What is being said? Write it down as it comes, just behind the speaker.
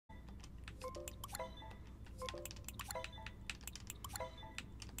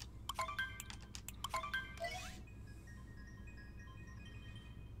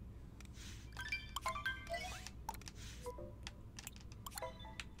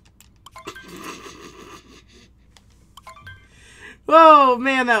Oh,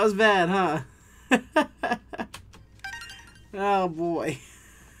 man, that was bad, huh? Oh, boy.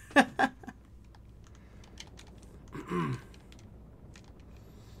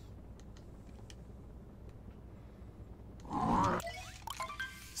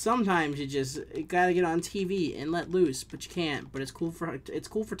 Sometimes you just gotta get on TV and let loose, but you can't. But it's cool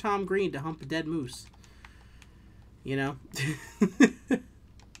for Tom Green to hump a dead moose. You know?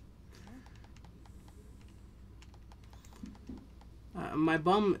 My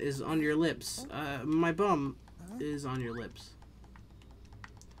bum is on your lips. My bum is on your lips.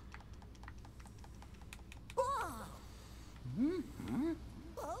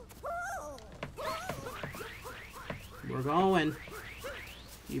 We're going.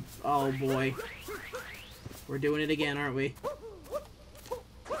 Oh boy. We're doing it again, aren't we?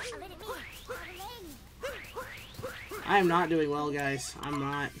 I am not doing well, guys. I'm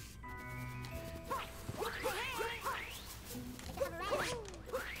not.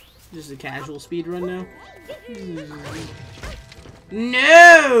 Just a casual speed run now.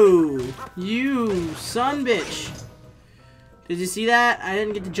 No! You son bitch. Did you see that? I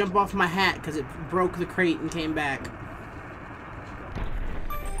didn't get to jump off my hat because it broke the crate and came back.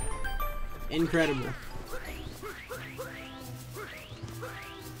 Incredible.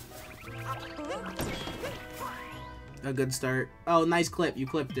 A good start. Oh, nice clip. You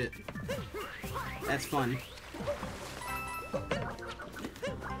clipped it. That's fun.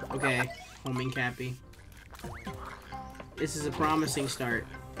 Okay, homing Cappy. This is a promising start.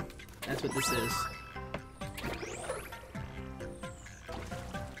 That's what this is.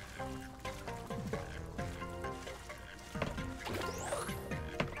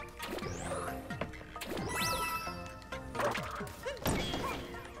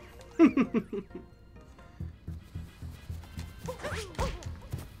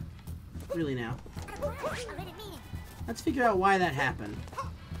 Really now. Let's figure out why that happened.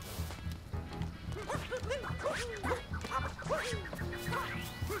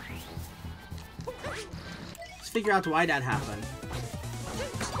 Let's figure out why that happened.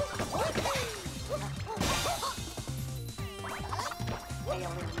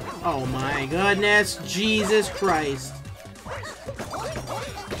 Oh my goodness, Jesus Christ.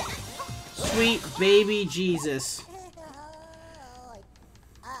 Sweet baby Jesus.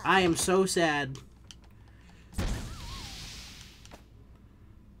 I am so sad.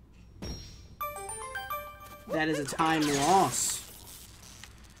 That is a time loss.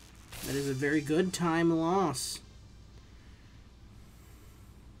 That is a very good time loss.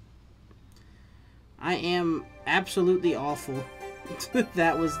 I am absolutely awful.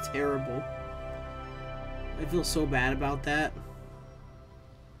 That was terrible. I feel so bad about that.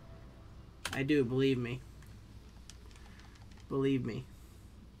 I do, believe me. Believe me.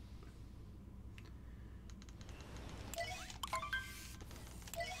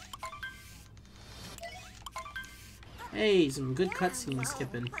 Hey, some good cutscene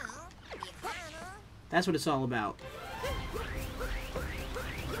skipping. That's what it's all about.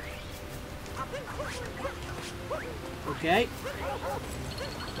 Okay.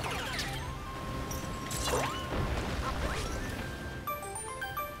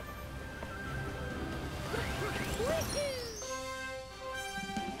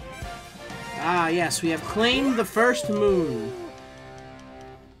 Ah, yes, we have claimed the first moon.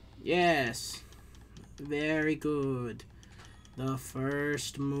 Yes. Very good. The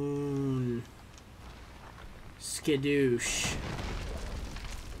first moon. Skadoosh.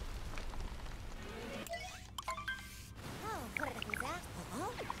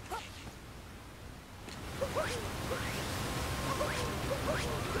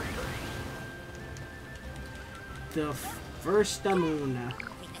 The first moon.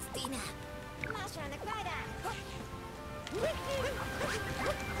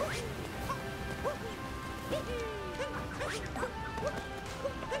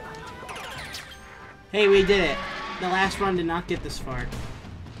 Hey, we did it. The last run did not get this far.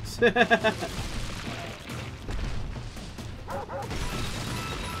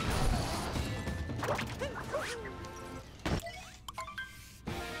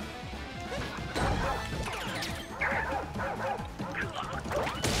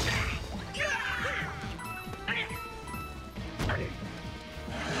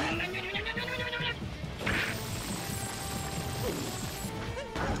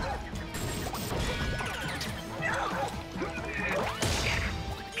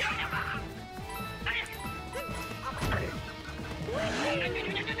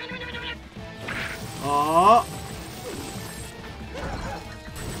 Oh.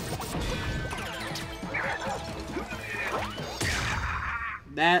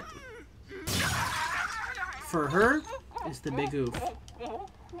 That for her? is the big oof.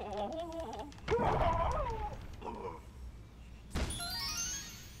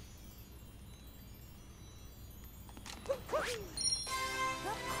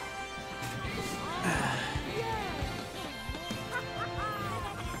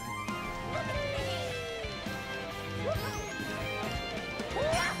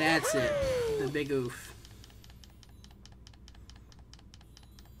 That's it. The big oof.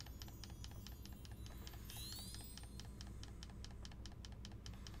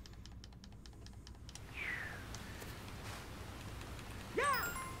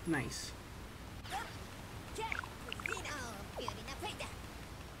 Nice.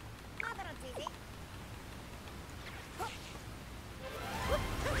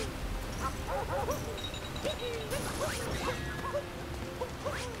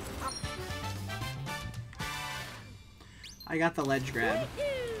 I got the ledge grab.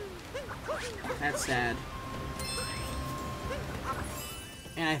 That's sad.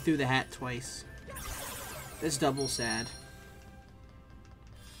 And I threw the hat twice. That's double sad.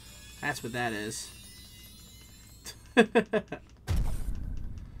 That's what that is.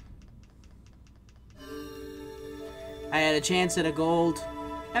 I had a chance at a gold,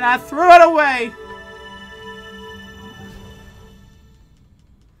 and I threw it away!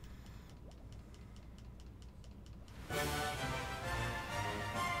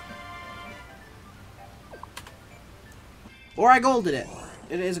 Or I golded it.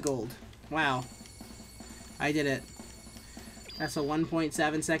 It is gold. Wow. I did it. That's a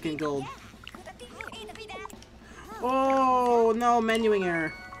 1.7 second gold. Oh, no, menuing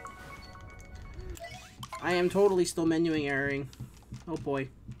error. I am totally still menuing erroring. Oh boy.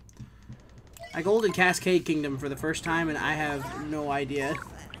 I golded Cascade Kingdom for the first time and I have no idea.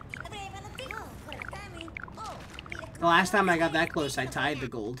 The last time I got that close, I tied the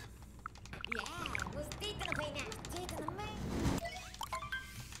gold.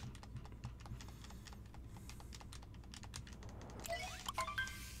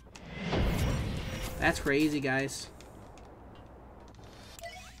 That's crazy, guys.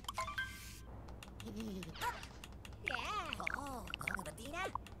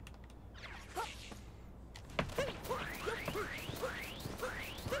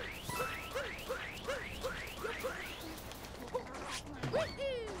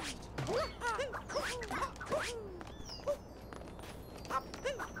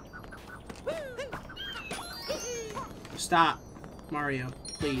 Stop, Mario,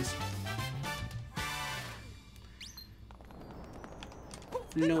 please.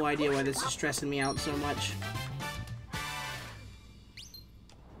 No idea why this is stressing me out so much.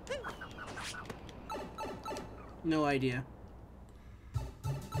 No idea.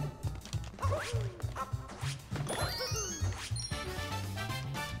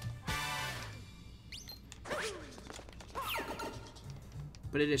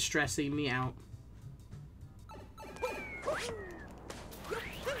 But it is stressing me out.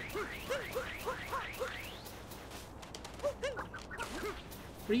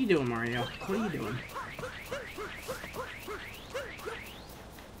 What are you doing, Mario? What are you doing?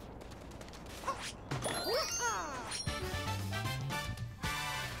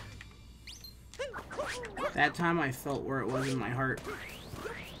 That time I felt where it was in my heart.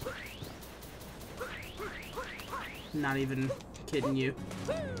 Not even kidding you.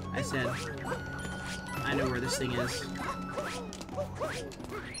 I said, I know where this thing is.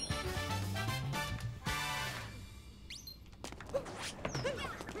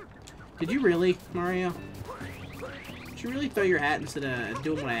 Did you really, Mario? Did you really throw your hat instead of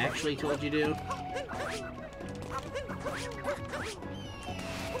doing what I actually told you to do?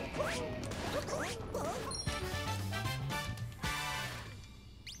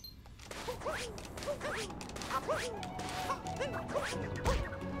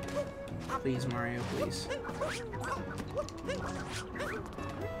 Please, Mario, please.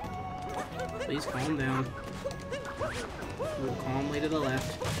 Please calm down. Move calmly to the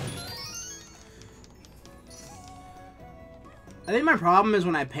left. I think my problem is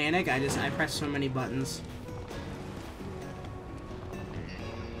when I panic, I press so many buttons.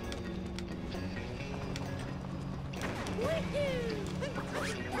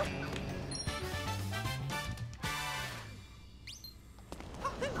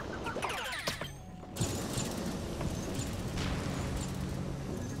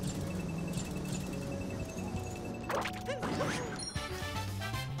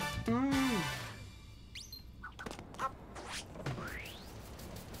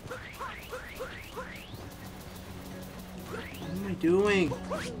 Doing?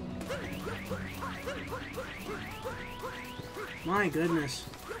 My goodness.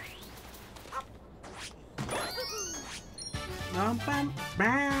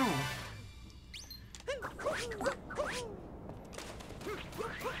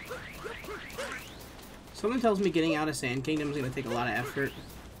 Something tells me getting out of Sand Kingdom is going to take a lot of effort.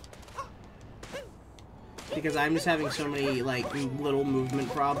 Because I'm just having so many, like, little movement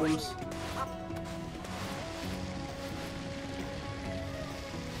problems.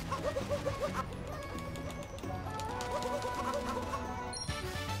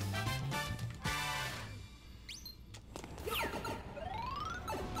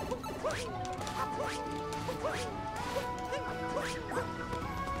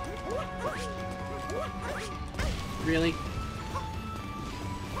 Really?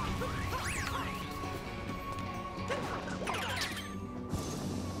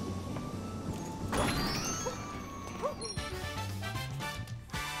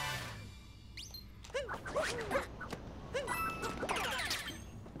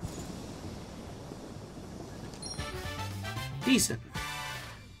 Decent.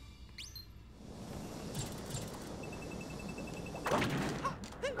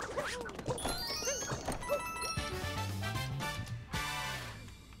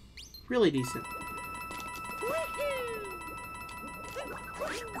 Really decent.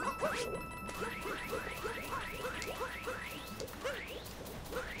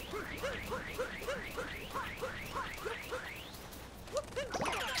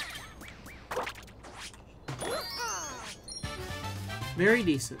 Very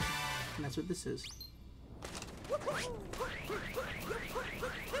decent. And that's what this is.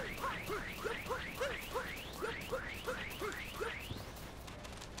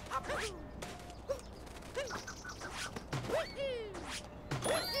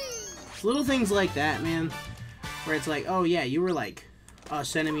 It's little things like that, man, where it's like, oh yeah, you were like a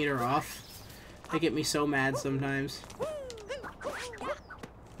centimeter off. They get me so mad sometimes. I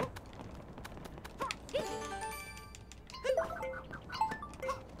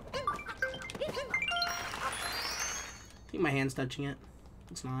think my hand's touching it.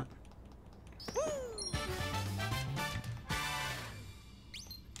 It's not.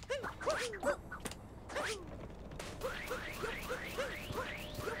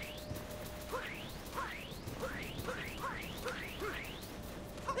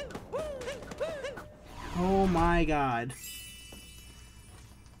 Oh my god.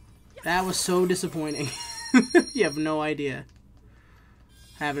 That was so disappointing. You have no idea.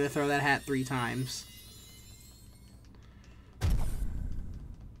 Having to throw that hat 3 times.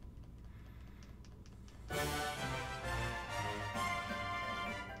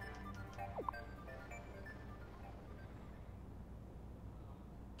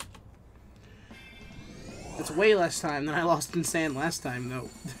 It's way less time than I lost in sand last time, though.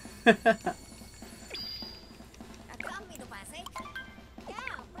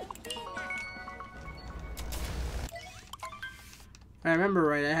 If I remember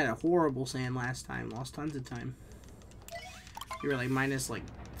right, I had a horrible sand last time. Lost tons of time. You were like minus like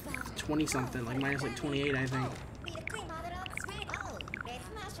 20 something, like minus like 28, I think.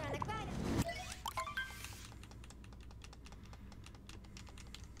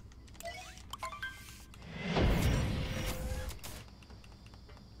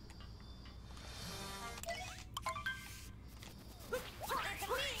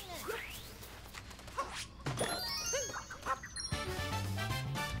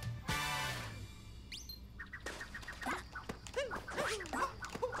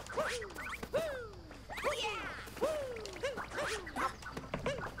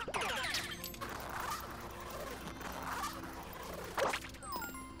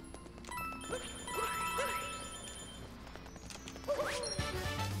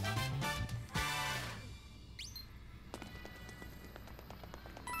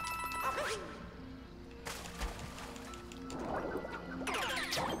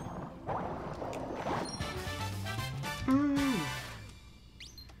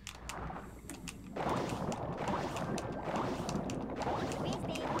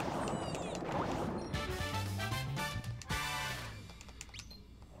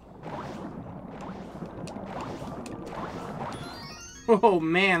 Oh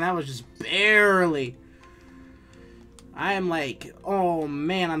man, that was just barely. I am like, oh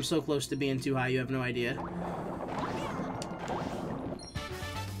man, I'm so close to being too high, you have no idea.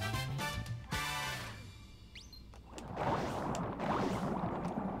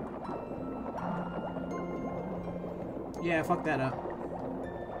 Yeah, I fucked that up.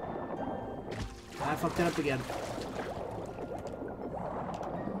 I fucked it up again.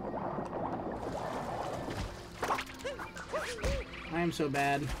 I am so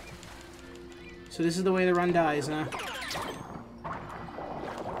bad. So this is the way the run dies, huh?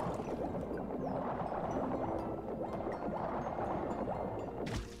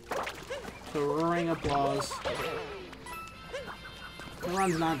 So roaring applause. The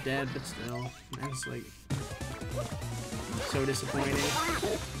run's not dead, but still. That's like so disappointing.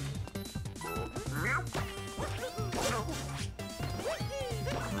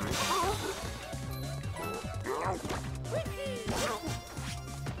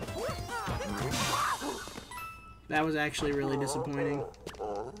 That was actually really disappointing.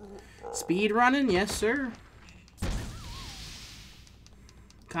 Speed running, yes sir.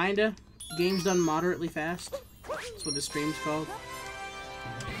 Kinda. Game's done moderately fast. That's what the stream's called.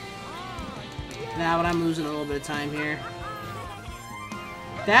 Nah, but I'm losing a little bit of time here.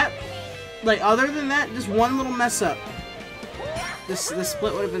 That, like, other than that, just one little mess up. This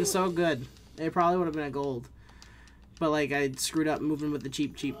split would have been so good. It probably would have been a gold. But, like, I screwed up moving with the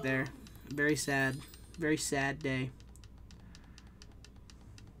cheap there. Very sad. Very sad day.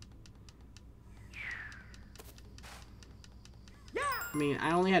 I mean,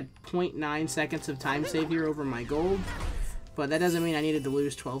 I only had 0.9 seconds of time save here over my gold. But that doesn't mean I needed to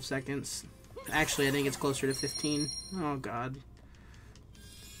lose 12 seconds. Actually, I think it's closer to 15. Oh, God.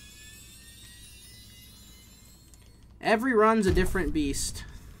 Every run's a different beast.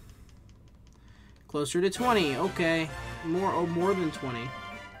 Closer to 20. Okay. More than 20.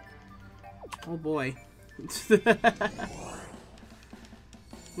 Oh, boy.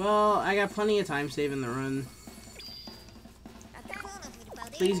 Well, I got plenty of time saving the run.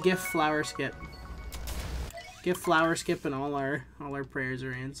 Please gift flower skip. Gift flower skip and all our prayers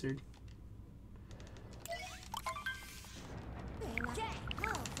are answered.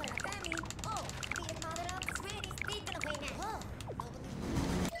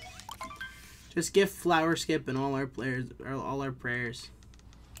 Just gift flower skip and all our prayers.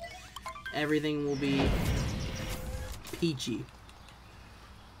 Everything will be peachy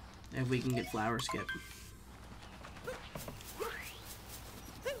if we can get flower skip.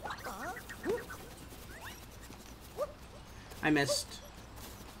 I missed.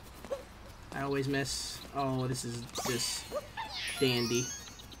 I always miss. Oh, this is dandy.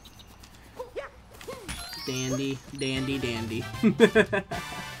 Dandy.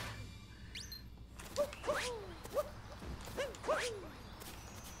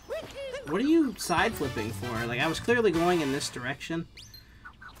 What are you side flipping for? Like, I was clearly going in this direction.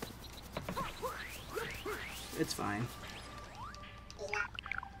 It's fine.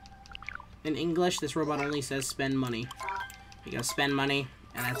 In English, this robot only says spend money. You go spend money,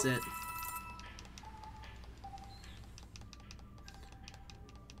 and that's it.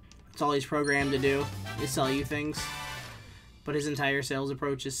 That's all he's programmed to do, is sell you things. But his entire sales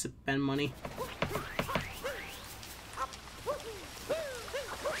approach is spend money.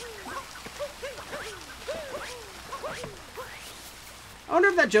 I wonder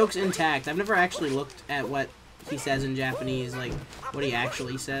if that joke's intact. I've never actually looked at what he says in Japanese, like, what he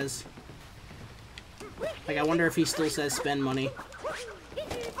actually says. Like, I wonder if he still says spend money.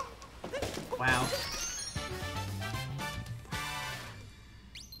 Wow.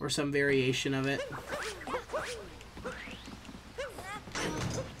 Or some variation of it.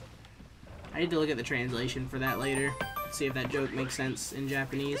 I need to look at the translation for that later. See if that joke makes sense in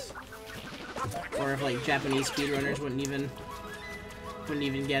Japanese. Or if, like, Japanese speedrunners wouldn't even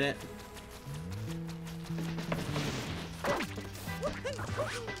get it.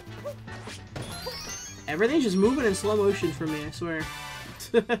 Everything's just moving in slow motion for me, I swear.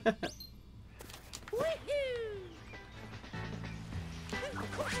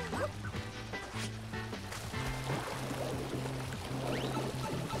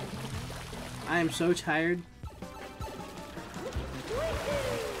 I am so tired.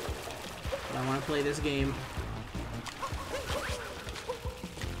 But I want to play this game.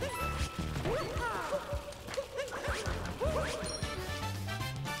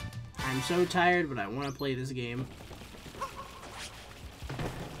 I'm so tired, but I want to play this game.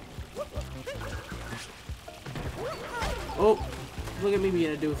 Oh, look at me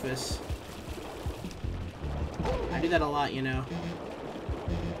being a doofus. I do that a lot, you know.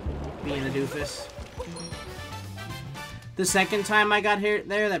 Being a doofus. The second time I got here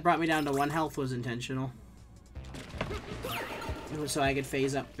there, that brought me down to 1 health was intentional. It was so I could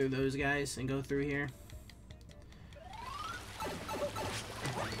phase up through those guys and go through here.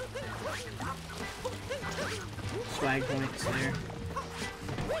 Swag points there.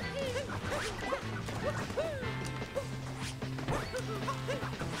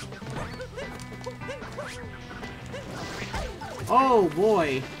 Oh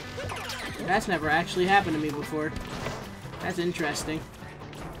boy! That's never actually happened to me before. That's interesting.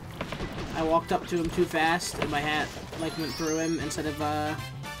 I walked up to him too fast and my hat like went through him instead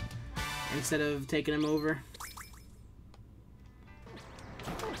of taking him over.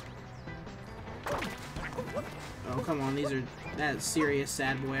 Oh, come on. That's serious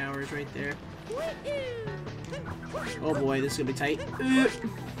sad boy hours right there. Oh boy, this is gonna be tight.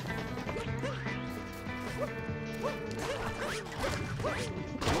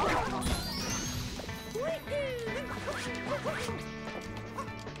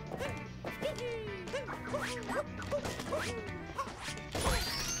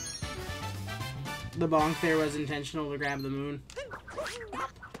 The bonk there was intentional to grab the moon.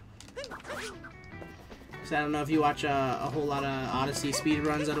 So I don't know if you watch a whole lot of Odyssey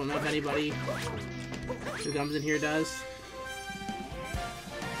speedruns. I don't know if anybody who comes in here does.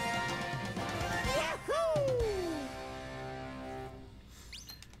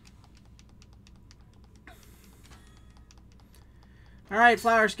 Alright,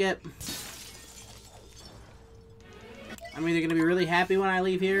 flower skip. I'm either going to be really happy when I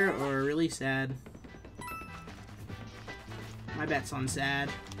leave here or really sad. My bet's on sad.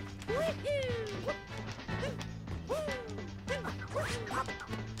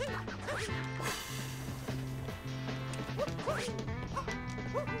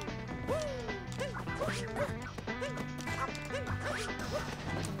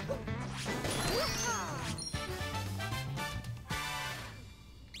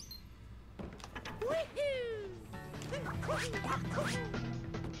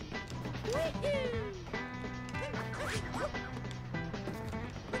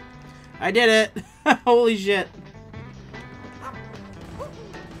 I did it! Holy shit.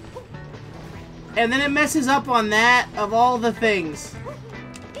 And then it messes up on that, of all the things.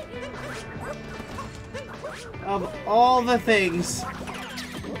 Of all the things.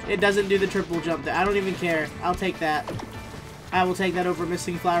 It doesn't do the triple jump. I don't even care. I'll take that. I will take that over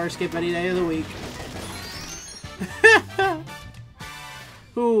missing flower skip any day of the week.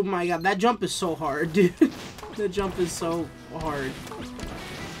 Oh my god, that jump is so hard, dude. The jump is so hard.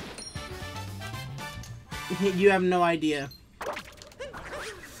 You have no idea.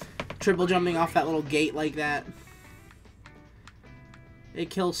 Triple jumping off that little gate like that. It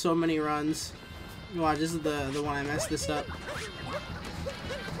kills so many runs. Watch, this is the one I messed this up.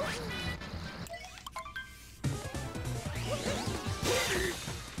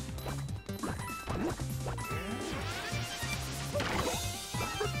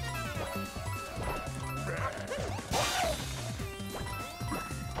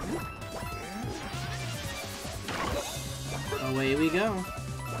 Away we go.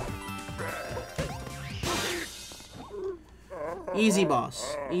 Easy,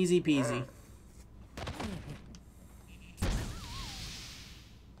 boss. Easy peasy.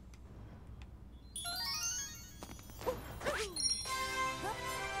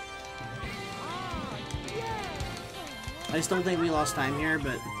 I still think we lost time here,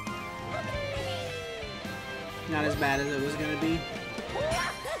 but not as bad as it was gonna be.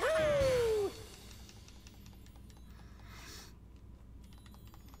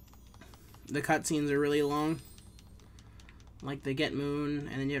 The cutscenes are really long. Like the get moon,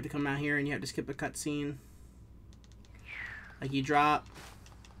 and then you have to come out here and you have to skip a cutscene. Like you drop.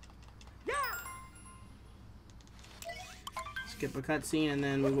 Skip a cutscene and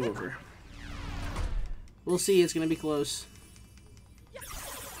then move over. We'll see, it's gonna be close.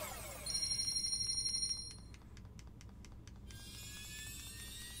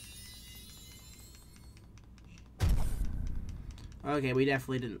 Okay, we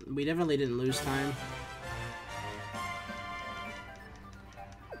definitely didn't lose time.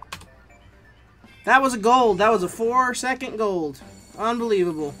 That was a gold. That was a 4-second gold.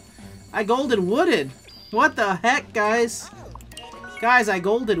 Unbelievable. I golded wooded. What the heck, guys? Guys, I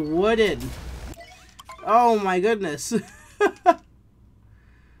golded wooded. Oh my goodness.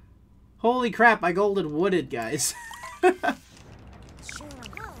 Holy crap, I golded wooded, guys.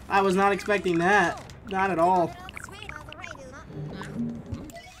 I was not expecting that. Not at all.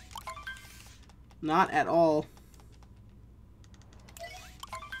 Not at all.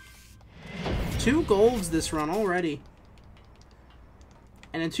 2 golds this run already.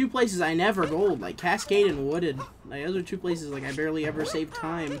 And in 2 places I never gold, like Cascade and Wooded. Like, those are 2 places like I barely ever save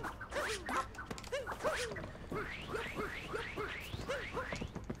time.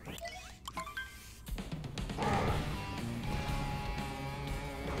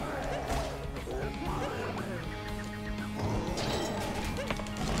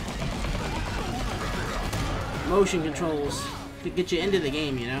 Motion controls to get you into the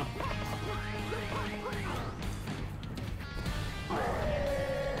game, you know?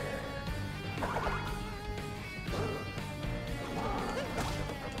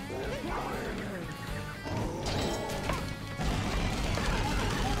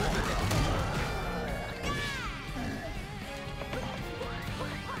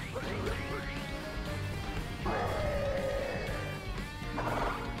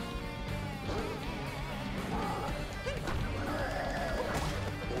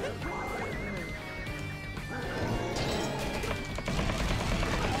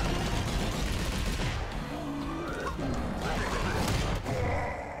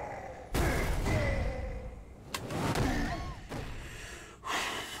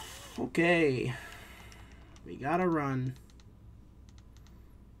 Okay. We gotta run.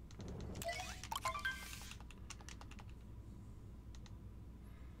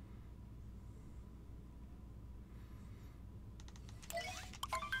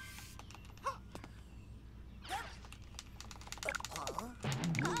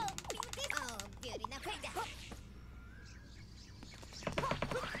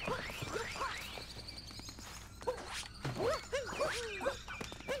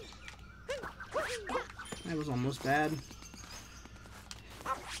 That was almost bad.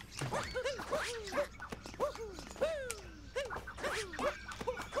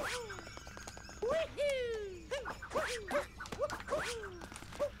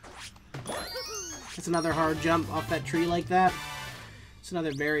 That's another hard jump off that tree like that. It's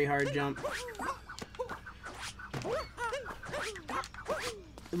another very hard jump.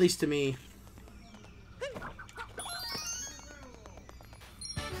 At least to me.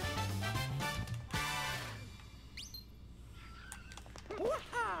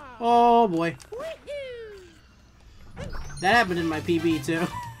 Oh boy. That happened in my PB too.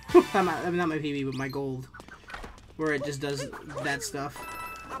 not my PB, but my gold. Where it just does that stuff.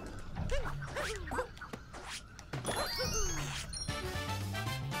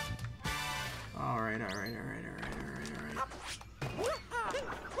 Alright.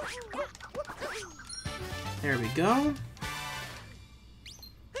 There we go.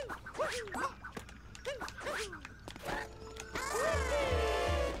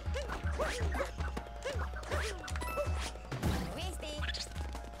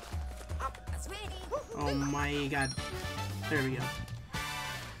 Oh my god. There we go.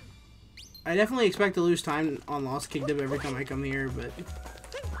 I definitely expect to lose time on Lost Kingdom every time I come here, but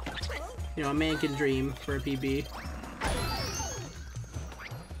you know, a man can dream for a PB.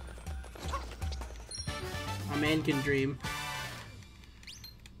 A man can dream.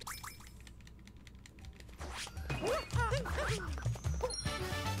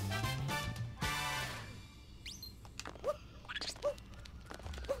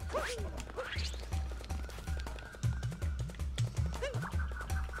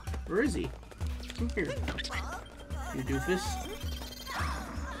 Where is he? Come here, you doofus.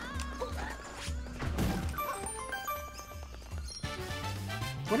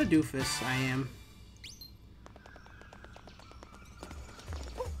 What a doofus I am.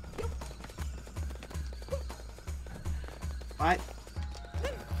 What?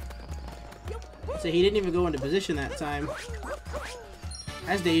 So he didn't even go into position that time.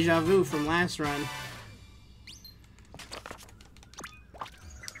 That's deja vu from last run.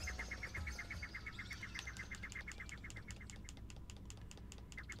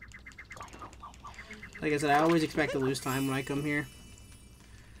 Like I said, I always expect to lose time when I come here.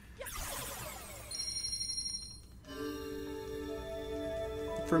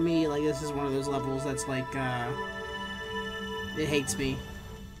 For me, like, this is one of those levels that's like, it hates me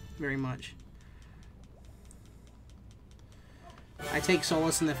very much. I take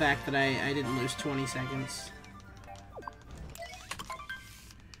solace in the fact that I didn't lose 20 seconds.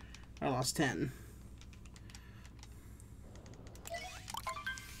 I lost 10.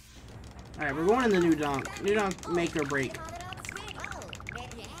 Alright, we're going in the new donk. New donk, make or break.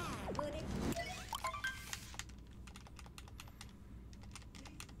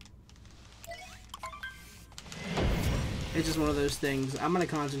 It's just one of those things. I'm gonna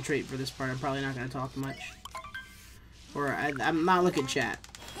concentrate for this part. I'm probably not gonna talk much. Or I'm not looking at chat.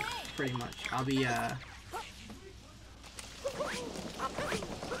 Pretty much. I'll be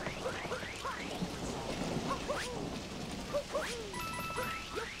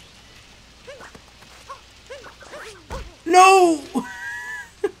No!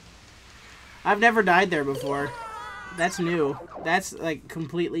 I've never died there before. That's new. That's like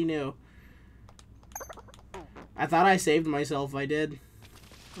completely new. I thought I saved myself. I did.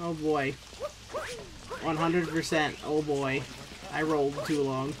 Oh boy. 100%. Oh boy. I rolled too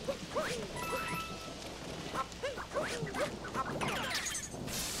long.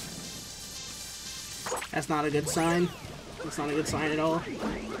 That's not a good sign. That's not a good sign at all.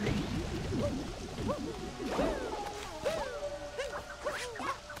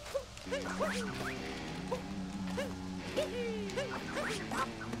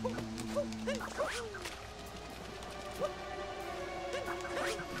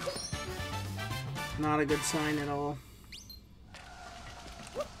 Not a good sign at all.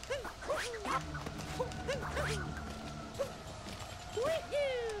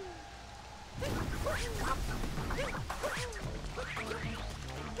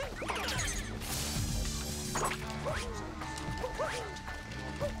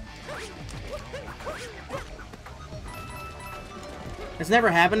 It's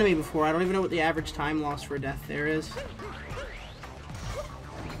never happened to me before. I don't even know what the average time lost for a death there is.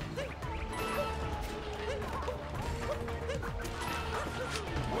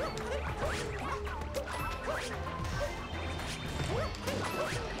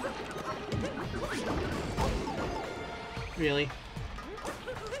 Really?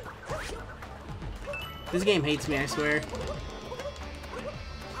 This game hates me, I swear.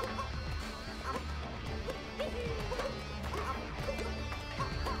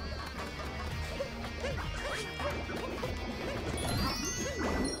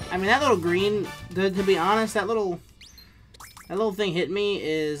 I mean, that little green, to be honest, that little thing hit me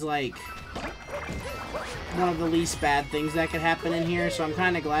is like one of the least bad things that could happen in here, so I'm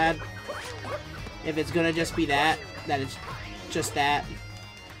kind of glad if it's gonna just be that it's just that.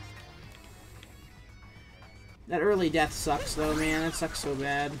 That early death sucks though, man. It sucks so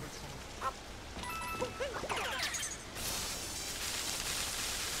bad.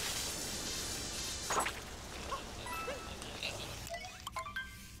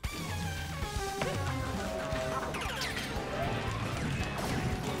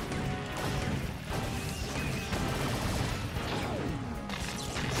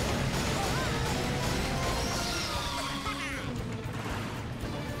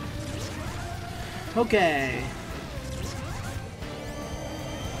 Okay.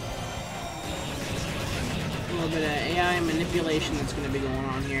 A little bit of AI manipulation that's going to be going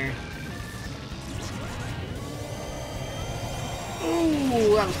on here.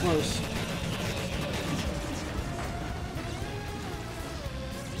 Ooh, that was close.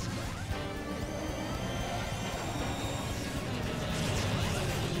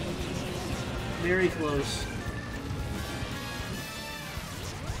 Very close.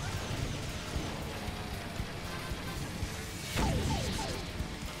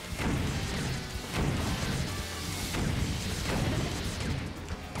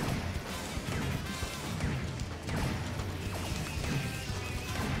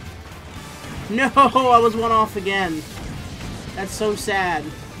 No, I was one off again. That's so sad.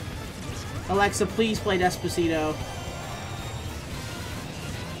 Alexa, please play Despacito.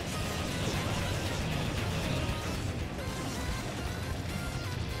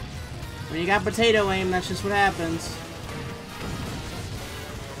 When you got potato aim, that's just what happens.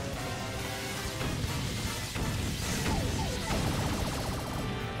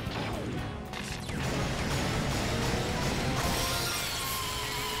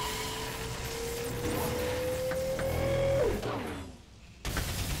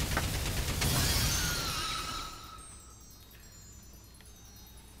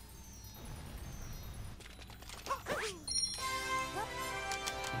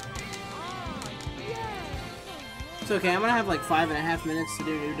 It's okay, I'm gonna have like 5.5 minutes to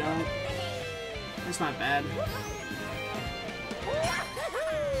do New Dawn. That's not bad.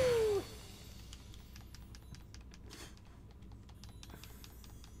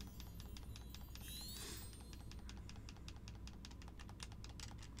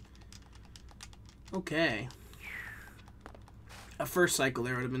 Okay. A first cycle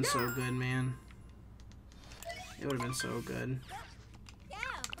there would have been so good, man. It would have been so good. Yeah,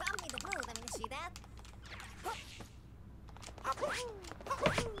 tell me the move. I mean, see that?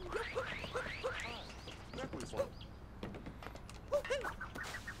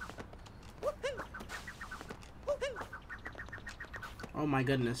 Oh my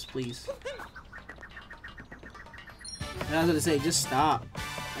goodness, please. I was gonna say, just stop.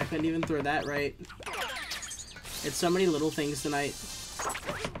 I couldn't even throw that right. It's so many little things tonight.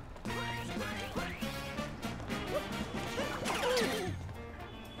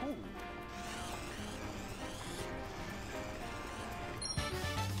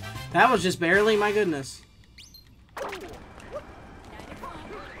 That was just barely, my goodness.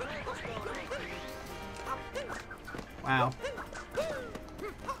 Wow.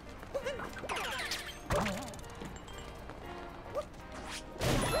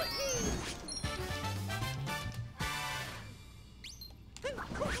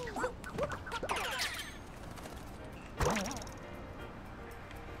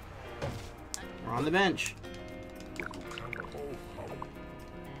 We're on the bench.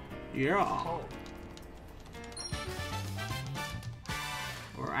 Yeah.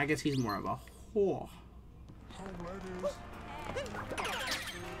 Or I guess he's more of a whore.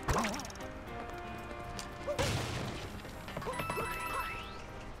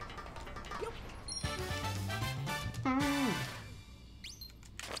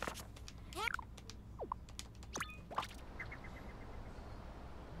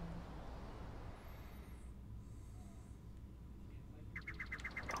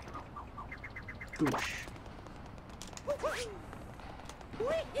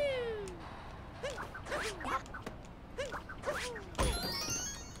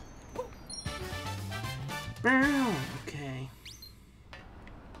 Okay.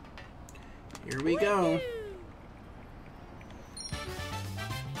 Here we go.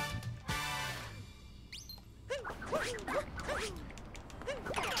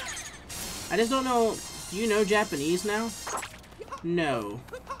 I just don't know. Do you know Japanese now? No.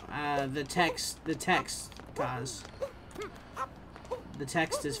 The text, cause the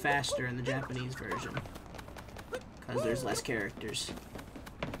text is faster in the Japanese version. Cause there's less characters.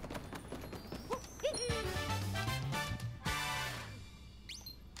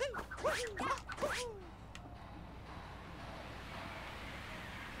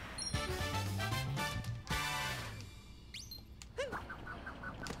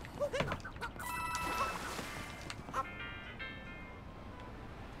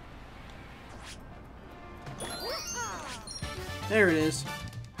 There it is.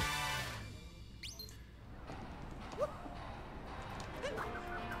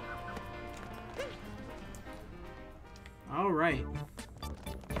 All right.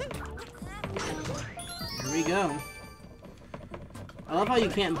 Here we go. I love how you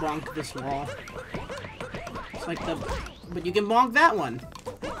can't bonk this wall. It's like the... But you can bonk that one.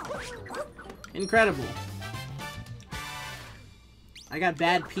 Incredible. I got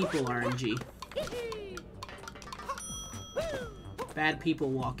bad people RNG. Bad people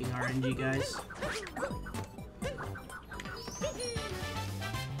walking RNG, guys.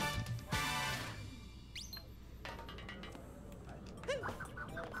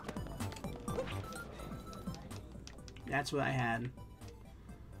 That's what I had.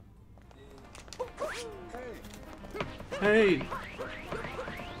 Hey!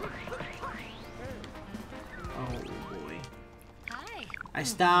 Oh boy. Hi. I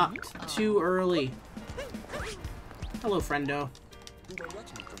stopped too early. Hello, friendo.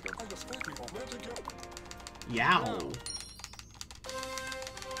 Yow.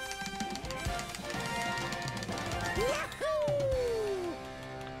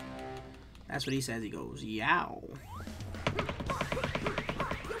 That's what he says. He goes, yow.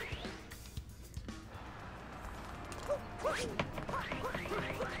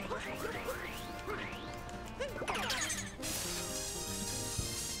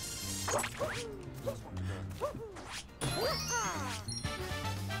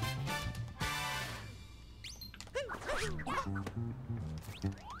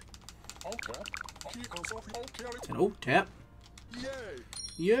 Oh, tap.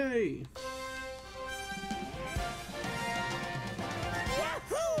 Yay!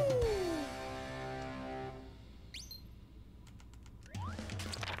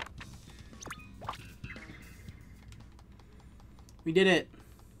 We did it.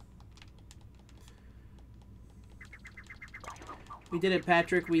 We did it,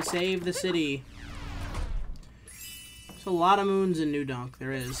 Patrick. We saved the city. There's a lot of moons in New Donk.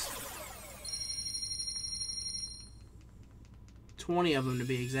 There is. 20 of them to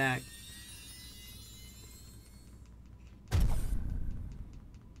be exact.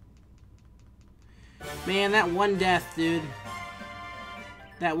 Man, that one death, dude.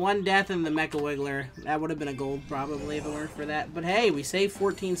 That one death in the Mecha Wiggler. That would have been a gold probably if it weren't for that. But hey, we saved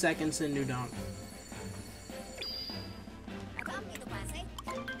 14 seconds in New Donk.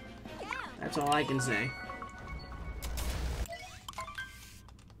 That's all I can say.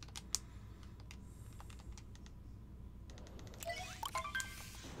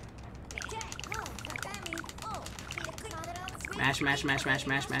 Mash, mash, mash, mash,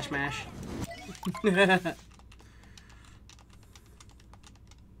 mash, mash, mash.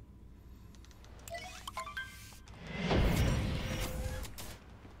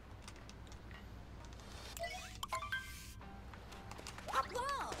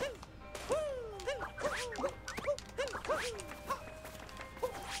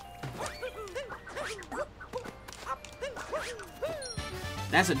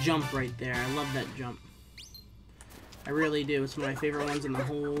 That's a jump right there. I love that jump. I really do. It's one of my favorite ones in the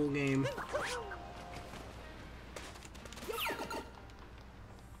whole game.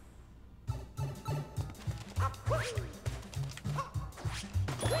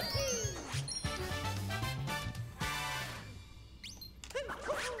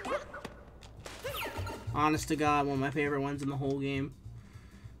 Honest to God, one of my favorite ones in the whole game.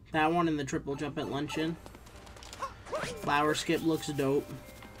 That one and the triple jump at luncheon. Flower skip looks dope.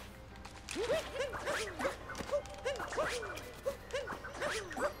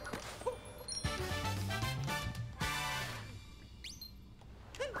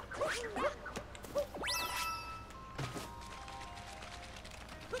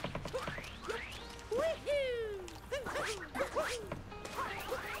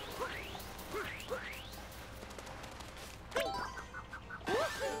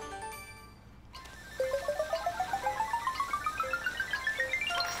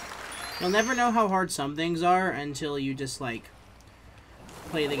 You'll never know how hard some things are until you just, like,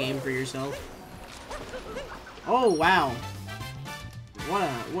 play the game for yourself. Oh, wow.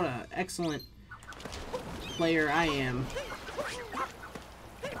 What a excellent player I am.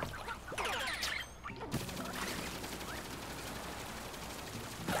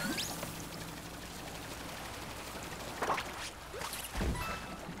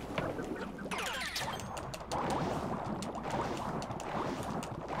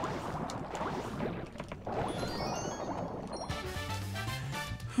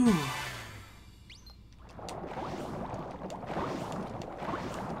 Whew.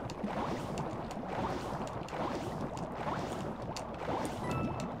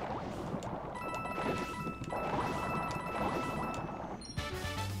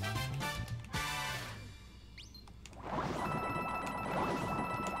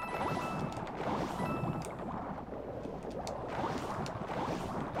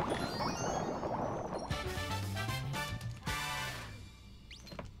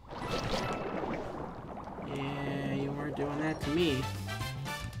 Doing that to me.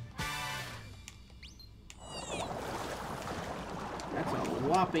 That's a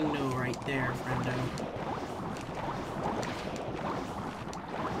whopping no right there, friendo.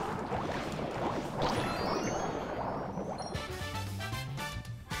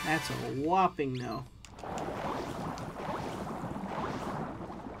 That's a whopping no.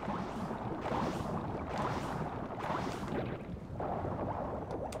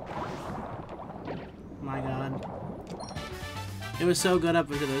 My God. It was so good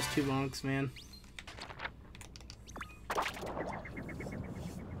up into those two monks, man.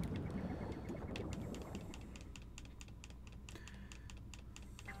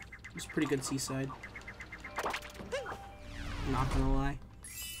 It was pretty good seaside. Not gonna lie.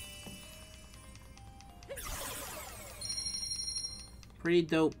 Pretty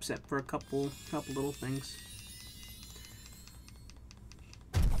dope, except for a couple little things.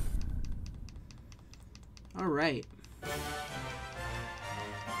 All right.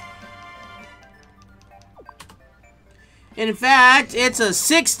 In fact, it's a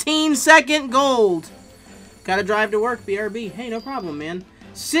 16-second gold. Gotta drive to work, BRB. Hey, no problem, man.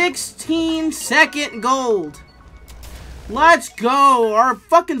 16-second gold. Let's go. Our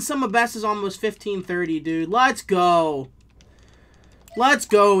fucking sum of best is almost 1530, dude. Let's go. Let's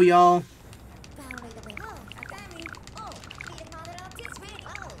go, y'all.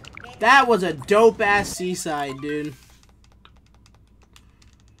 That was a dope-ass seaside, dude.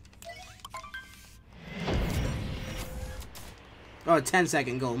 Oh,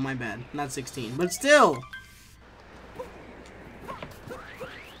 10-second goal, my bad. Not 16, but still.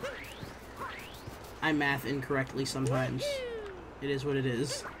 I math incorrectly sometimes. It is what it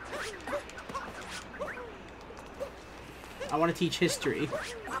is. I want to teach history,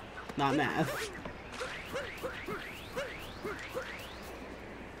 not math.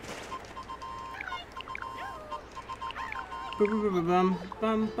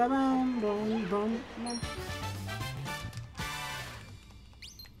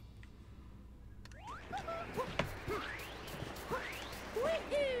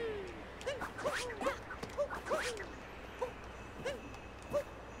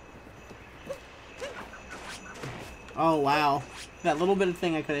 Oh, wow. That little bit of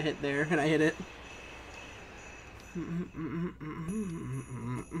thing I could have hit there, and I hit it.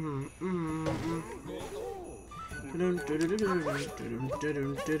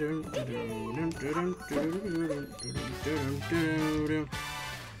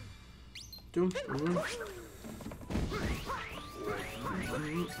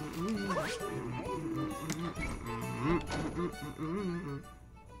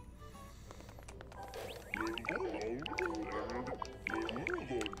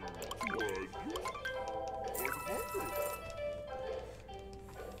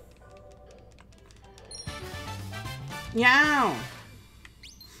 Yow!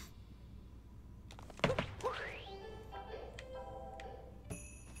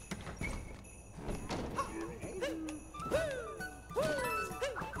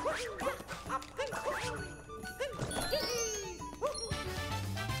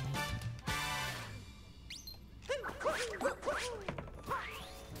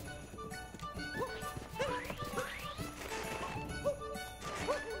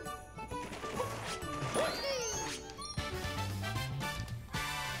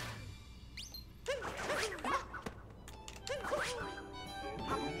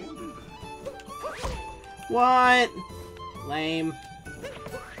 What? Lame.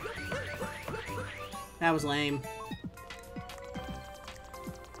 That was lame.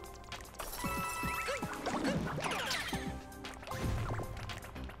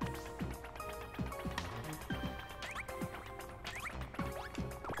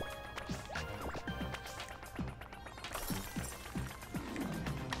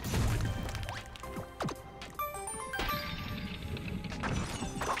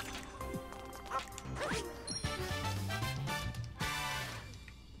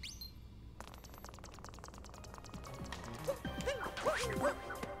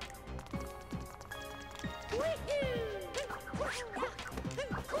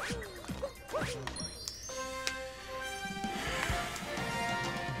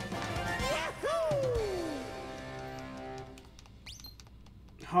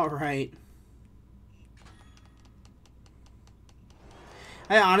 Alright.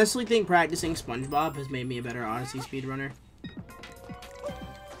 I honestly think practicing SpongeBob has made me a better Odyssey speedrunner.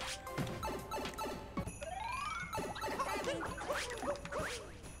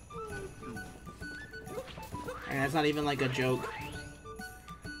 And that's not even like a joke.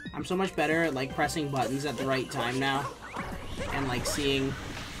 I'm so much better at like pressing buttons at the right time now. And like seeing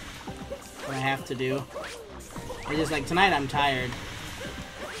what I have to do. It's just like tonight I'm tired.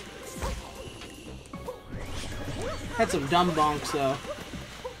 Had some dumb bonks though.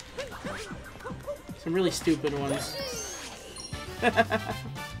 Some really stupid ones.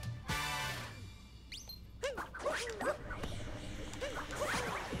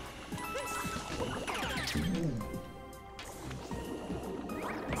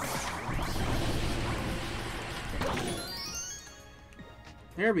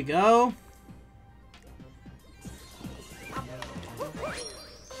 There we go.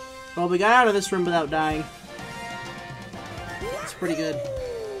 Well, we got out of this room without dying. That's pretty good.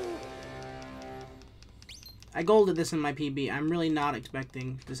 I golded this in my PB. I'm really not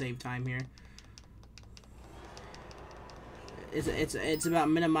expecting to save time here. It's about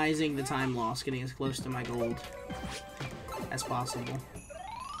minimizing the time loss, getting as close to my gold as possible.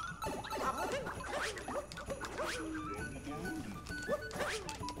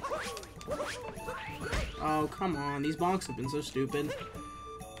 Oh, come on. These bonks have been so stupid.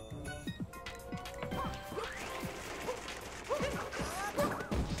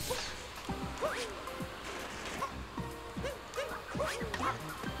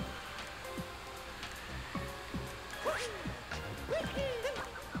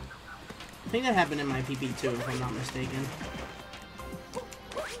 I think that happened in my PP too, if I'm not mistaken.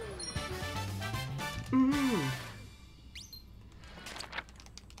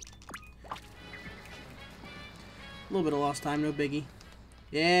 A little bit of lost time, no biggie.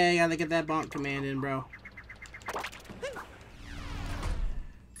 Yeah, you gotta get that bonk command in, bro.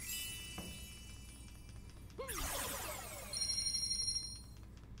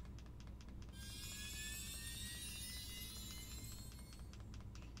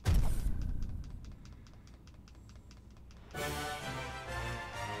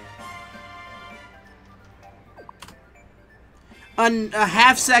 A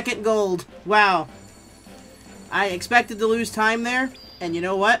half-second gold. Wow. I expected to lose time there, and you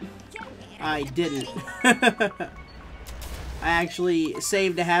know what? I didn't. I actually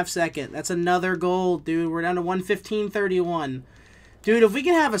saved a half-second. That's another gold, dude. We're down to 1:15:31. Dude, if we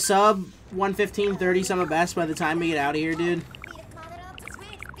can have a sub 1:15:30 summer best by the time we get out of here, dude.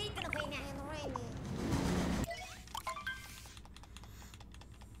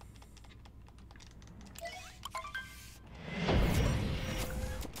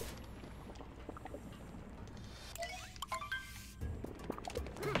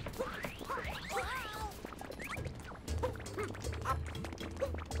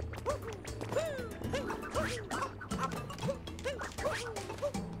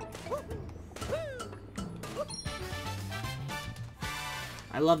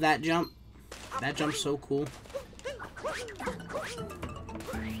 I love that jump. That jump's so cool.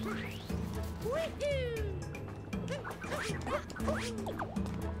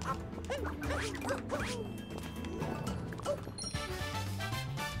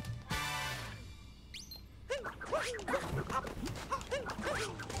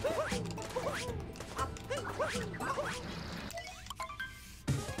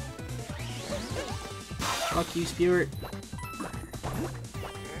 Fuck you, Spirit.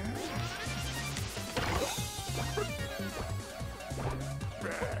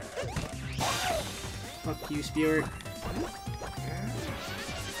 Fuck you, Spirit.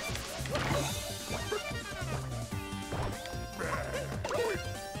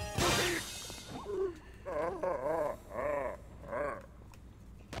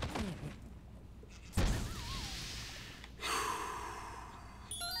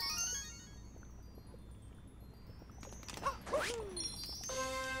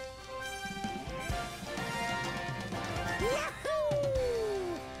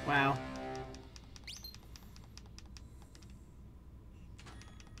 Wow.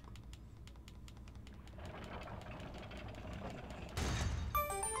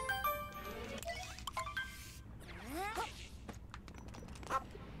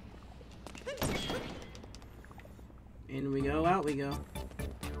 In we go, out we go.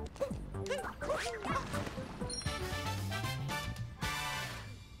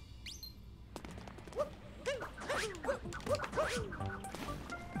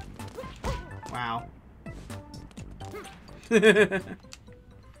 Wow.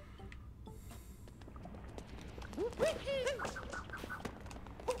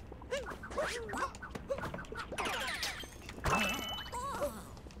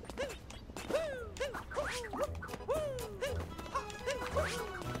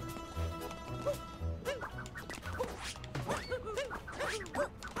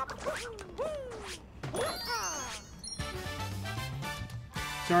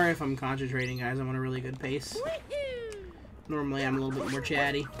 Sorry if I'm concentrating, guys. I'm on a really good pace. Normally, I'm a little bit more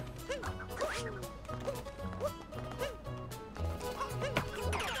chatty.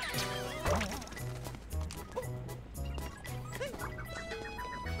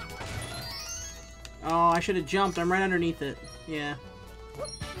 Oh, I should have jumped. I'm right underneath it. Yeah.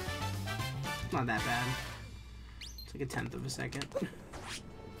 Not that bad. It's like a 1/10 of a second.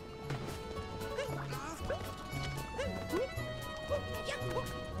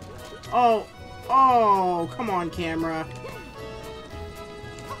 Oh! Oh! Come on, camera.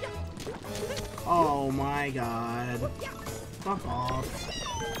 Oh my god. Fuck off.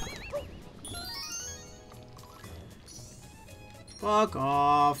 Fuck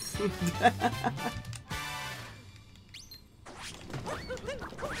off.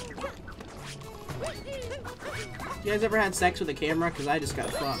 You guys ever had sex with a camera? Because I just got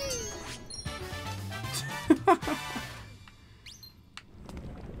fucked.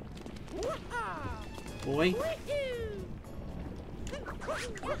 Boy.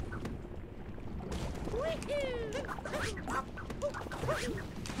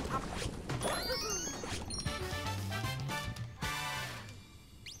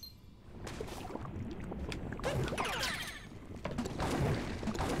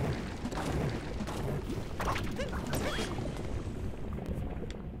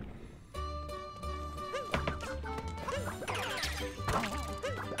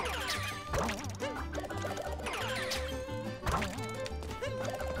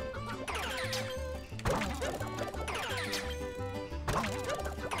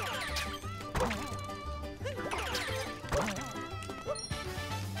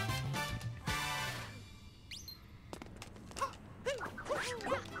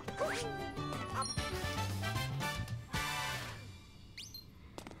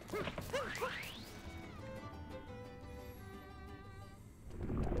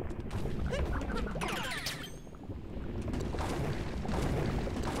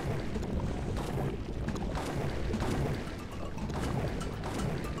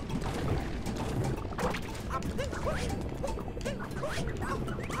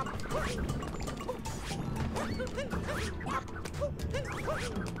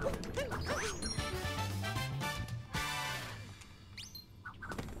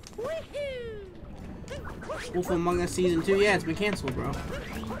 Wolf Among Us Season 2? Yeah, it's been canceled, bro.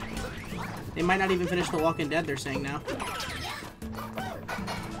 They might not even finish The Walking Dead, they're saying now.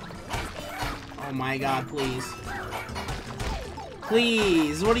 Oh my god, please.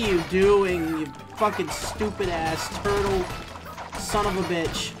 Please, what are you doing, you fucking stupid ass turtle son of a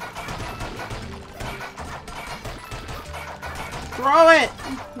bitch. Throw it!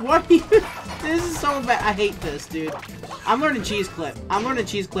 What are you... This is so bad. I hate this, dude. I'm learning cheese clip. I'm learning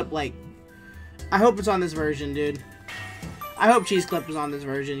cheese clip, like... I hope it's on this version, dude. I hope cheese clip is on this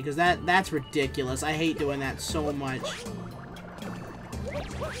version, because that's ridiculous. I hate doing that so much.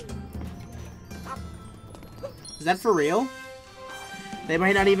 Is that for real? They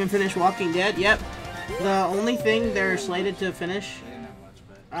might not even finish Walking Dead? Yep. The only thing they're slated to finish...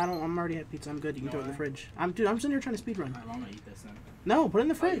 I'm already at pizza. I'm good. You can throw it in the fridge. Dude, I'm sitting here trying to speedrun. I'm gonna eat this then. No, put it in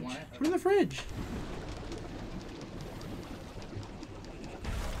the fridge. Want it? Put it in the fridge.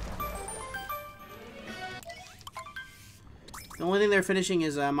 The only thing they're finishing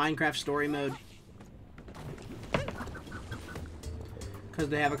is Minecraft Story Mode. Because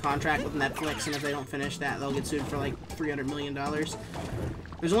they have a contract with Netflix, and if they don't finish that, they'll get sued for like $300 million.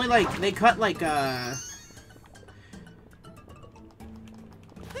 There's only like, they cut like,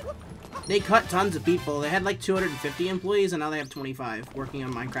 they cut tons of people. They had like 250 employees, and now they have 25 working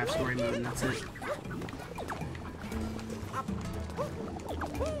on Minecraft Story Mode, and that's it.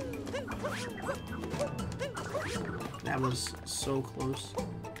 That was so close.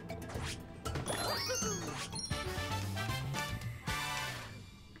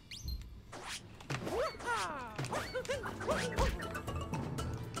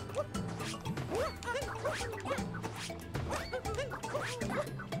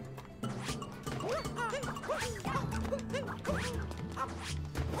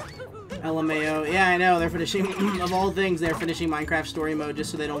 LMAO. Yeah, I know. They're finishing, of all things, they're finishing Minecraft Story Mode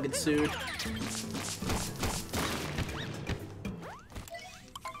just so they don't get sued.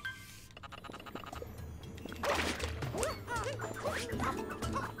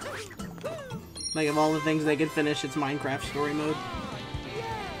 Like, of all the things they could finish, it's Minecraft Story Mode.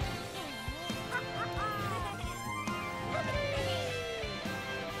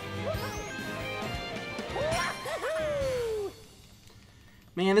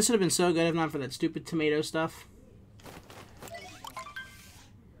 Man, this would have been so good if not for that stupid tomato stuff.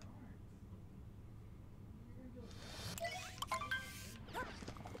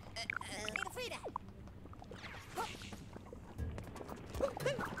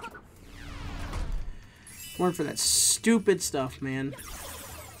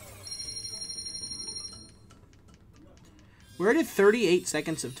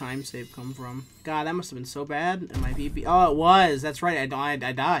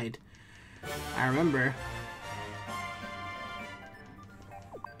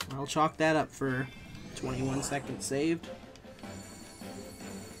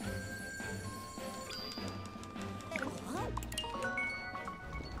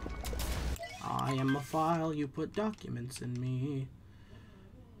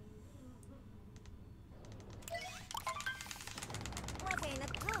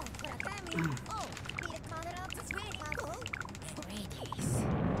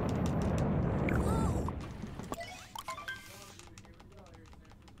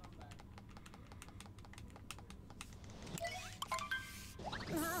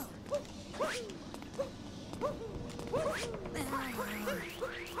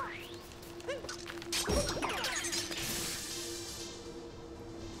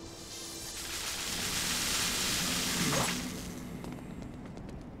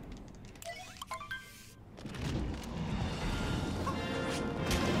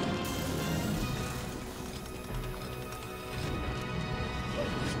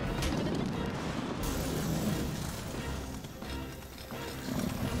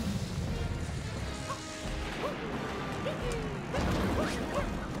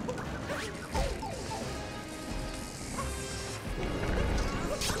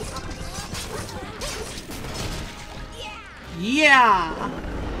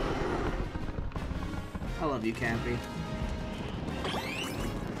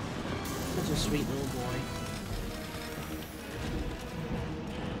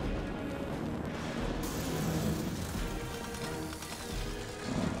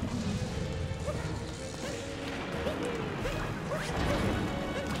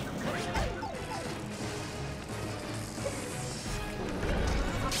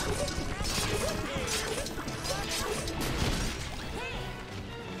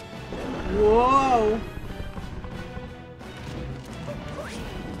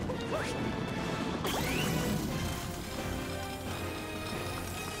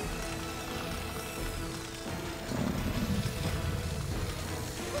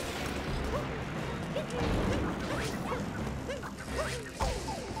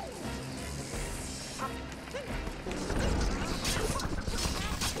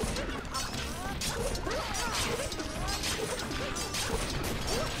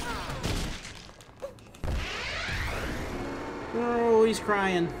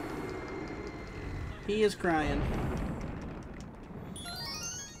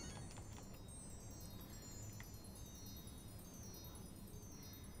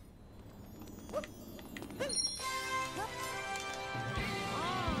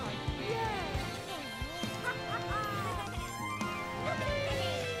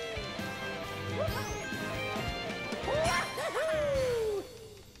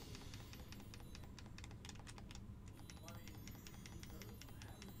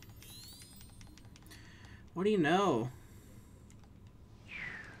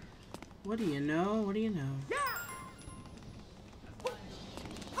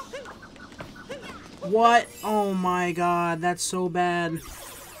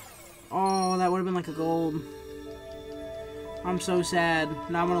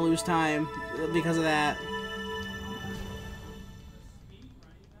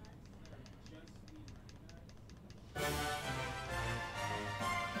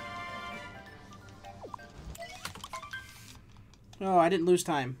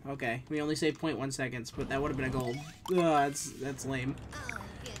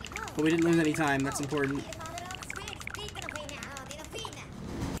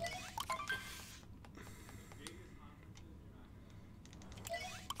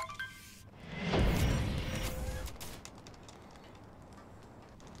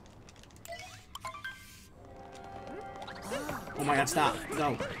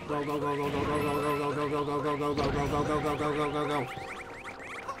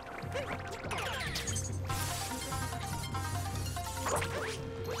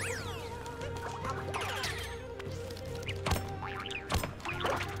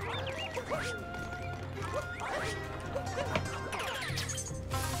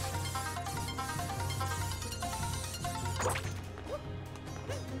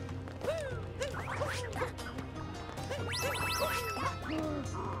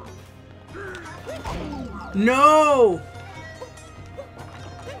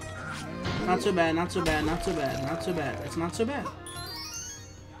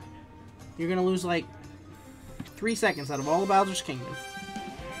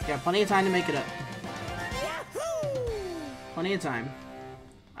 Plenty of time.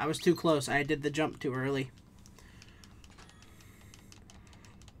 I was too close. I did the jump too early.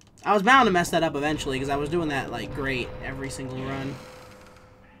 I was bound to mess that up eventually because I was doing that like great every single run.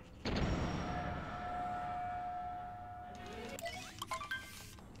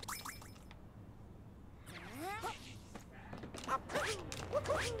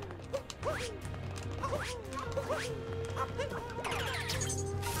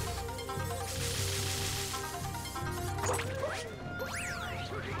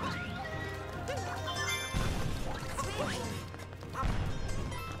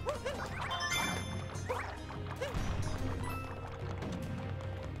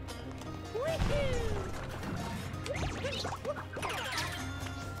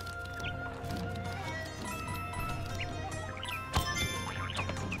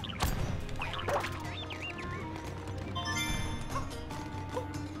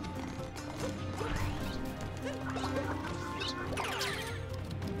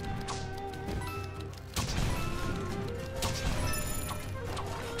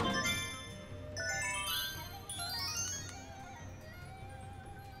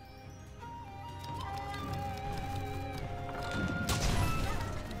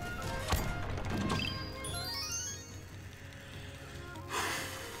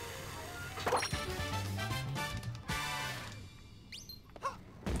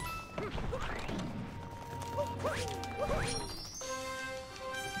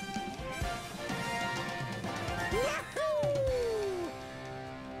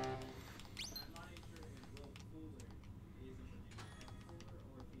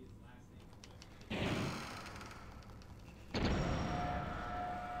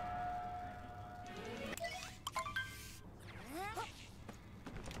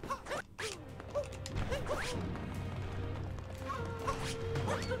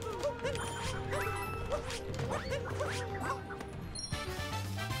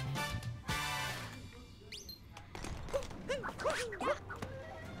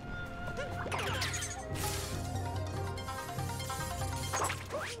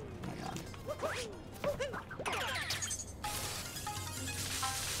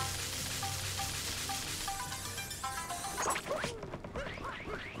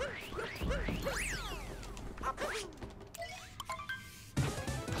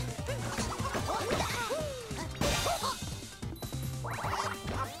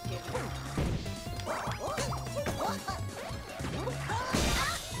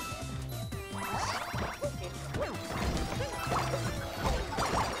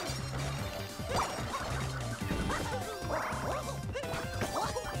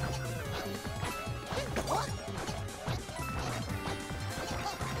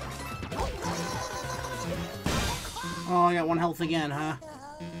 Oh, I got 1 health again, huh?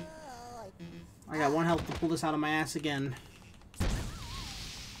 I got 1 health to pull this out of my ass again.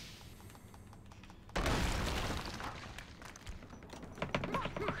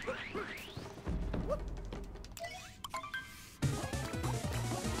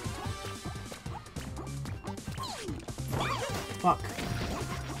 Fuck.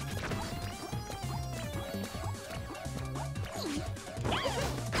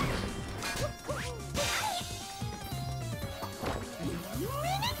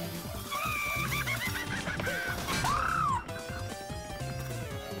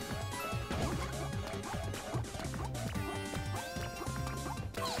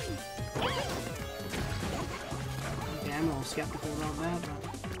 Okay, I'm a little skeptical about that, but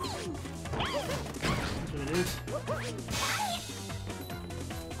that's what it is.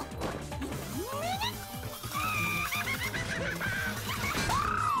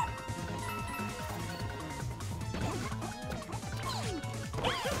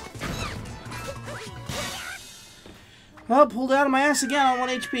 Well, pulled out of my ass again on 1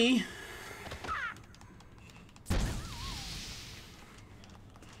 HP.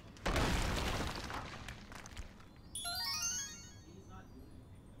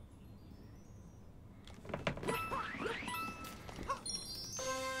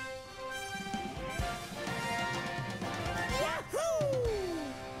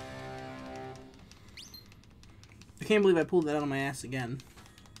 I can't believe I pulled that out of my ass again.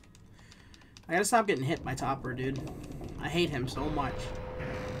 I gotta stop getting hit by Topper, dude. I hate him so much.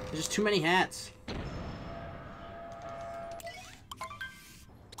 There's just too many hats.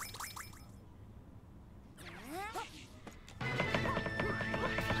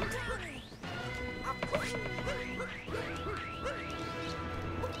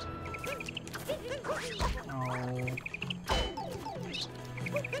 Oh.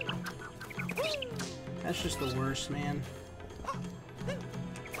 That's just the worst, man.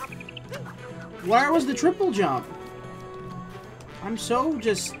 Where was the triple jump? I'm so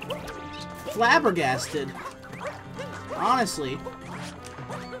just flabbergasted. Honestly.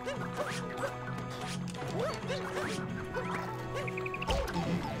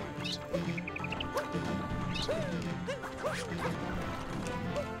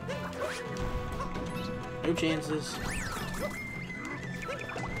 No chances.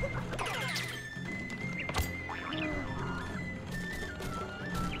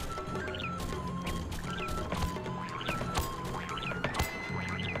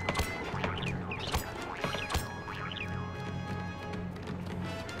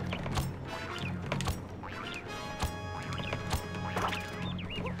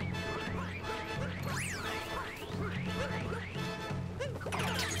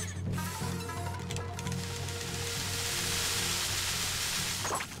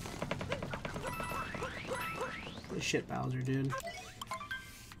 Shit, Bowser, dude.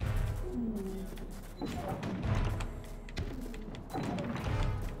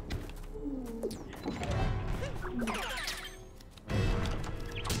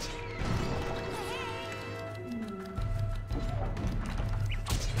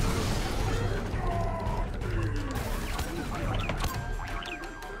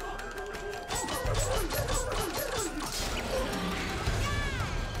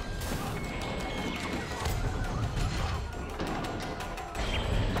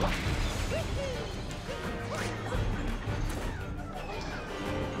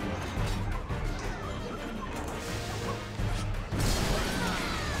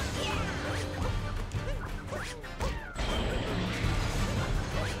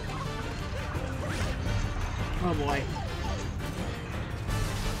 Oh boy.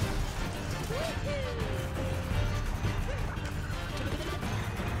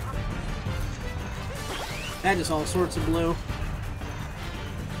 That is all sorts of blue.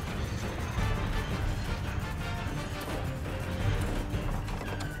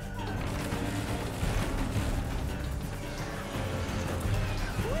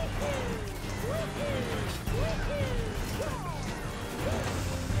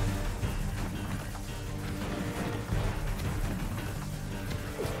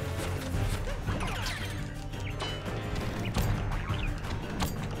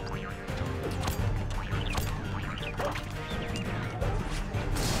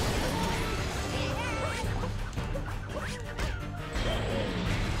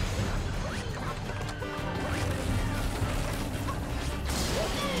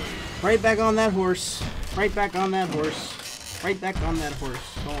 Right back on that horse. Right back on that horse. Right back on that horse.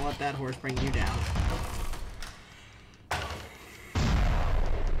 Don't let that horse bring you down.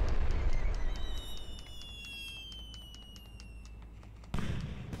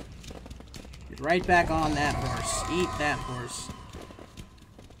 Get right back on that horse. Eat that horse.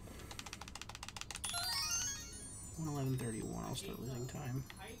 11:31. I'll start losing time.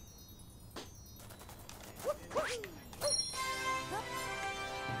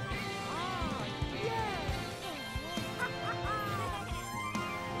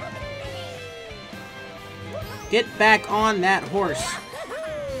 Get back on that horse.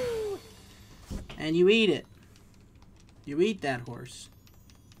 And you eat it. You eat that horse.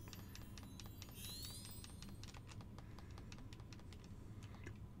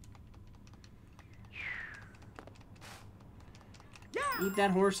 Eat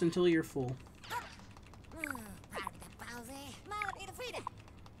that horse until you're full.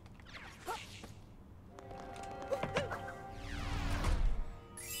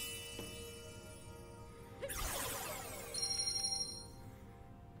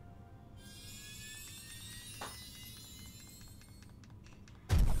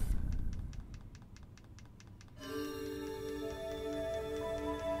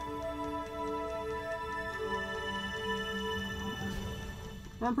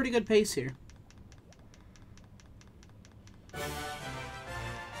 We're on pretty good pace here.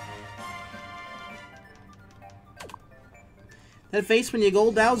 That face when you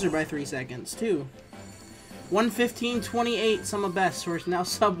gold Bowser by 3 seconds, too. 1:15:28 some of best, or now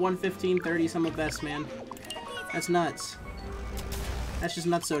sub 1:15:30 some of best, man. That's nuts. That's just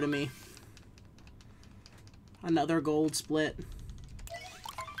nutso to me. Another gold split.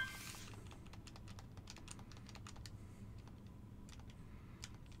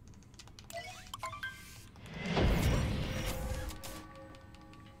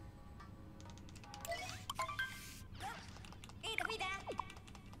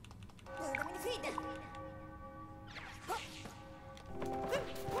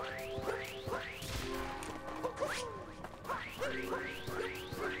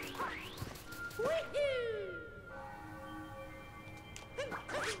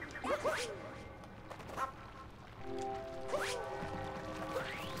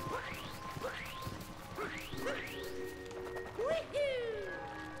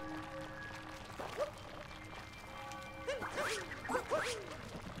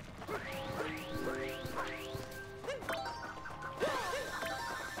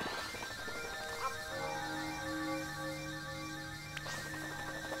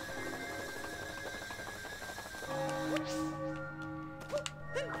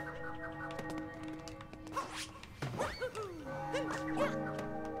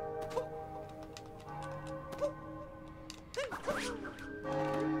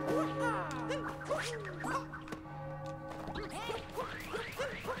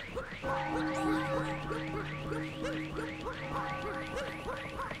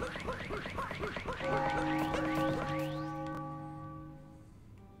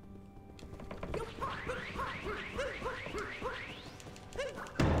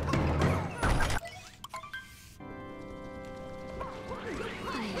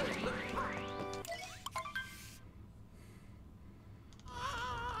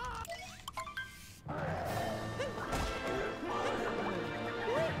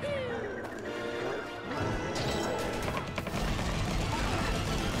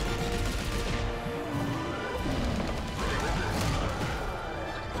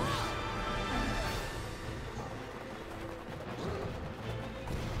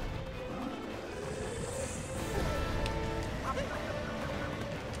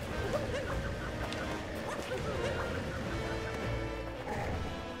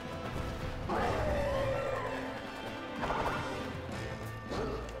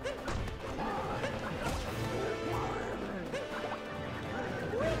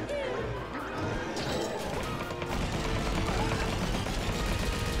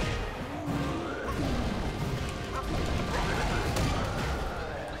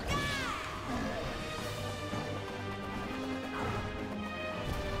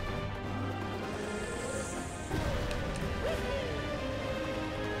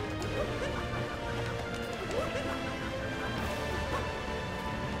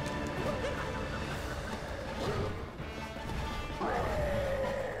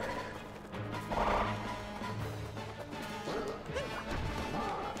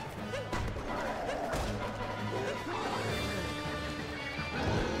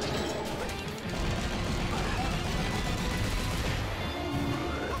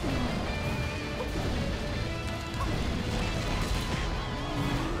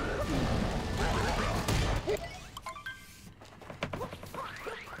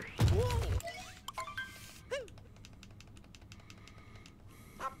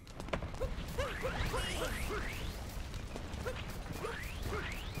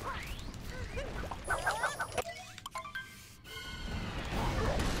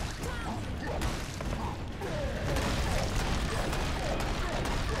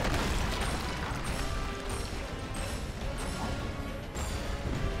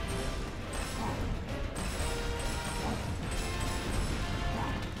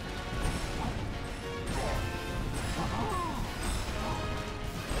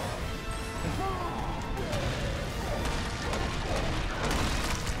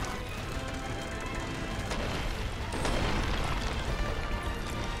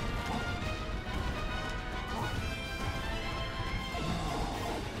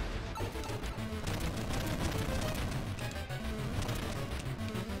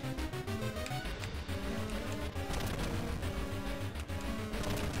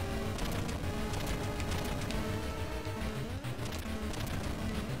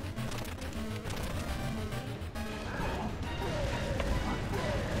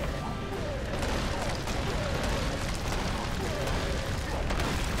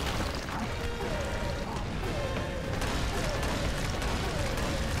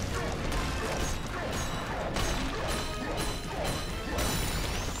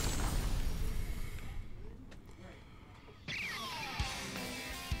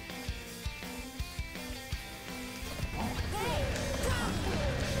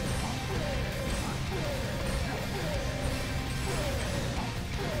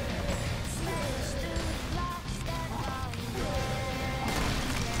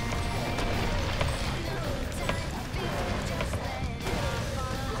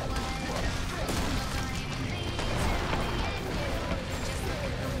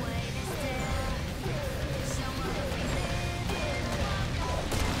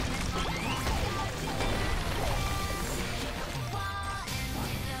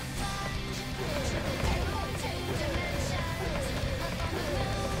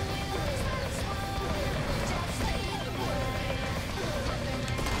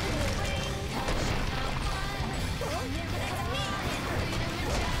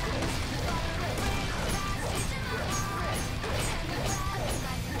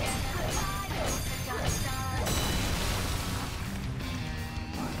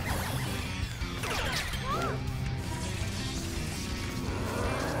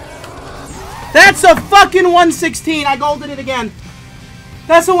 That's a fucking 116. I golded it again.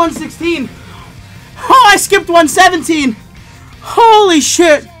 That's a 116. Oh, I skipped 117. Holy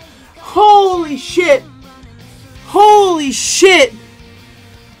shit. Holy shit. Holy shit.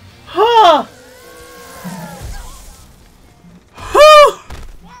 Huh.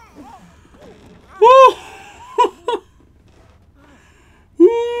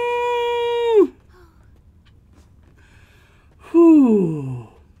 Woo. Whew.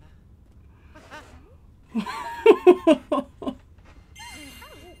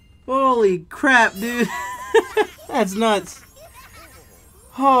 Holy crap, dude. That's nuts.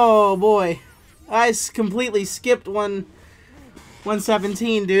 Oh boy. I completely skipped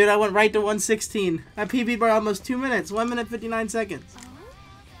 117, dude. I went right to 116. I PB'd by almost 2 minutes. 1 minute 59 seconds.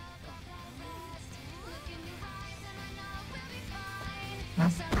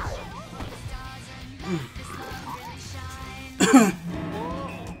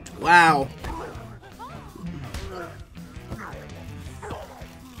 Wow.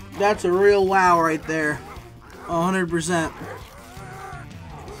 That's a real wow right there. 100%.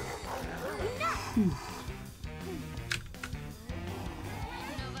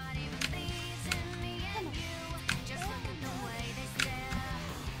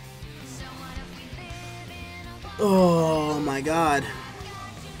 Oh my god.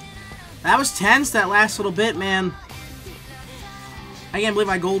 That was tense, that last little bit, man. I can't believe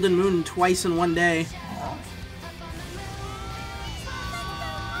I golden moon twice in one day.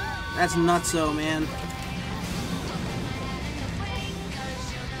 That's nutso, man.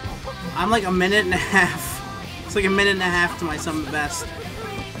 I'm like a minute and a half. It's like a minute and a half to my some best.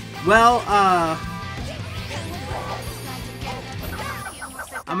 Well,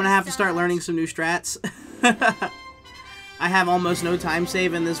 I'm gonna have to start learning some new strats. I have almost no time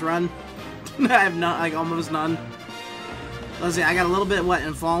save in this run. I have not, like, almost none. Let's see, I got a little bit, what,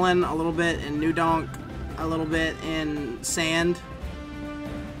 in Fallen, a little bit in New Donk, a little bit in Sand,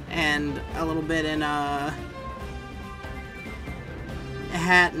 and a little bit in,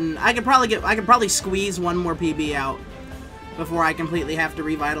 Hat, and I could probably squeeze one more PB out before I completely have to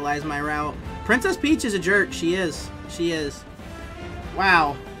revitalize my route. Princess Peach is a jerk. She is. She is.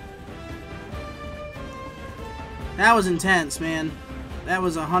 Wow. That was intense, man. That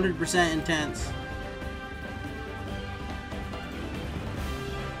was 100% intense.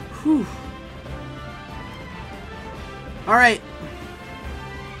 Whew. Alright.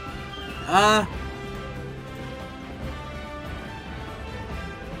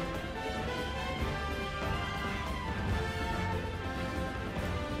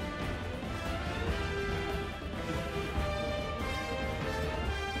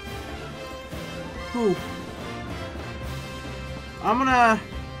 Whew. I'm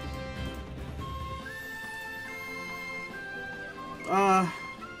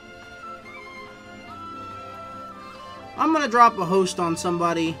gonna drop a host on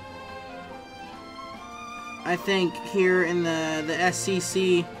somebody. I think here in the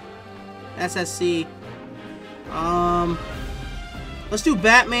SCC, SSC. Let's do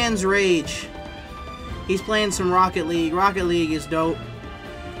Batman's Rage. He's playing some Rocket League. Rocket League is dope.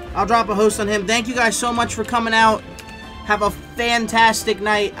 I'll drop a host on him. Thank you guys so much for coming out. Have a fantastic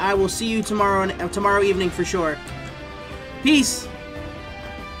night. I will see you tomorrow evening for sure. Peace.